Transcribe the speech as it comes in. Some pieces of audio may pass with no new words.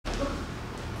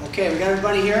Okay, we got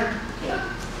everybody here?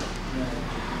 Yeah.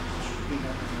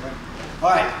 All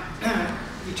right.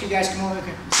 You two guys come over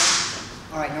here.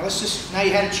 All right, now let's just, now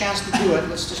you had a chance to do it,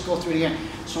 let's just go through it again.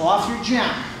 So off your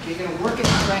gem, you're going to work it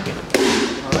and crank it.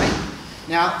 All right?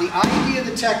 Now, the idea of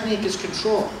the technique is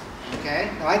control.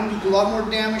 Okay? Now, I can do a lot more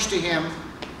damage to him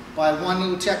by one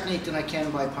little technique than I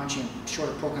can by punching him, short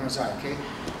of poking his eye, okay?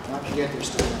 Not to get there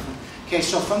still. Okay,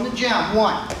 so from the gem,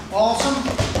 one. Awesome,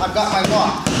 I've got my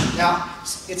lock. Now,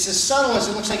 it's as subtle as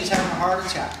it looks like he's having a heart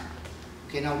attack.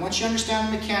 Okay, now once you understand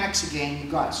the mechanics again,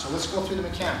 you got it. So let's go through the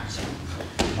mechanics.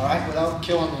 All right, without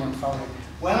killing him.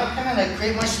 When I come in, I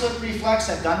create my slip reflex.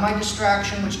 I've done my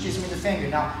distraction, which gives me the finger.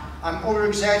 Now, I'm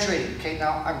over-exaggerating. Okay,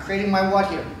 now I'm creating my what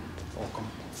here? Fulcrum.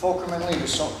 Fulcrum and lever.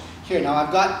 So here, now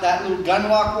I've got that little gun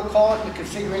lock, we'll call it, the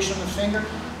configuration of the finger,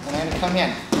 and I'm going to come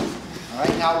in. All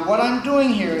right, now what I'm doing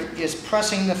here is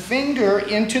pressing the finger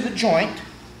into the joint,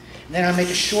 and then I make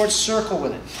a short circle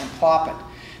with it and pop it.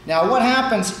 Now what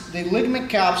happens, the ligament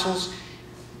capsules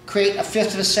create a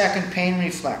fifth of a second pain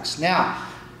reflex. Now,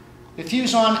 if he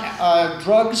was on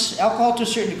drugs, alcohol to a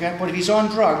certain degree, but if he's on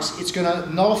drugs, it's going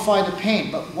to nullify the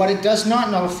pain. But what it does not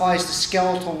nullify is the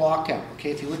skeletal lockout.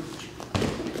 Okay, if you would.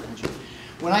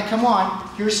 When I come on,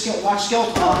 here's watch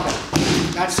skeletal lockout.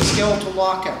 That's the skeletal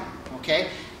lockout. Okay,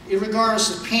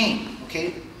 irregardless of pain.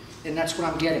 Okay, and that's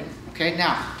what I'm getting. Okay,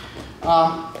 now.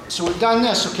 So we've done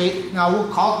this, okay? Now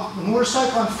we'll call the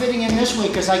motorcycle, I'm fitting in this way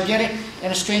because I get it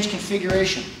in a strange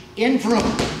configuration. In vroom.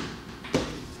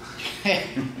 Okay.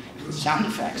 Sound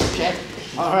effects, okay?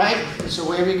 All right,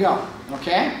 so here we go,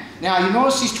 okay? Now you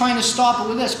notice he's trying to stop it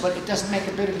with this, but it doesn't make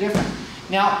a bit of difference.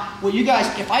 Now, well, you guys,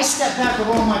 if I step back with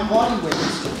all my body weight,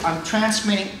 I'm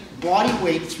transmitting body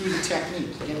weight through the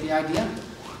technique. You get the idea?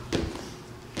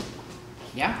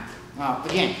 Yeah? Now,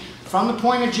 again, from the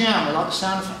point of jam, without the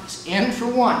sound effects. In for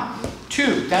 1,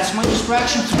 2, that's my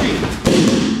distraction,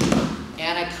 3.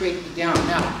 And I create the down.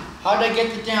 Now, how did I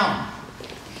get the down?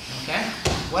 Okay?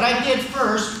 What I did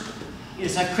first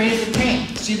is I created the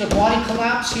pain. See the body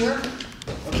collapse here?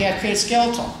 Okay, I created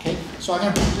skeletal. Okay? So I'm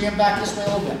going to bring him back this way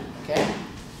a little bit. Okay?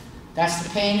 That's the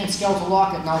pain and skeletal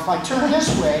lockout. Now, if I turn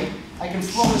this way, I can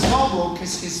throw his elbow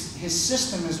because his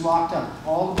system is locked up.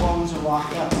 All the bones are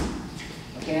locked up.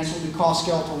 Okay, that's what we call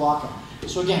skeletal lockout.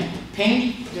 So again,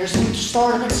 pain, there's the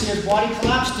start of it, see his body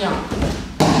collapse down.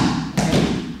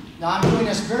 Okay. Now I'm doing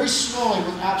this very slowly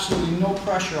with absolutely no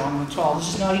pressure on him at all.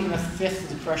 This is not even a fifth of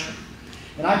the pressure.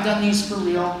 And I've done these for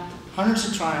real hundreds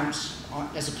of times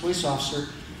as a police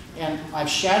officer, and I've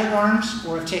shattered arms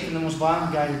or I've taken the most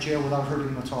violent guy to jail without hurting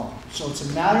him at all. So it's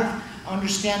a matter of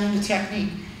understanding the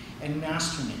technique and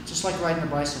mastering it, just like riding a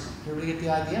bicycle. Everybody get the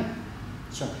idea?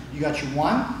 So you got your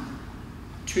 1,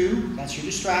 2, that's your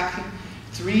distraction.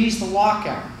 3 is the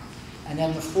lockout. And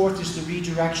then the 4th is the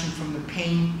redirection from the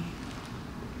pain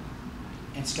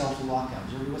and skeletal lockout.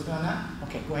 Is everybody with me on that?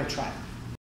 Okay, go ahead, try it.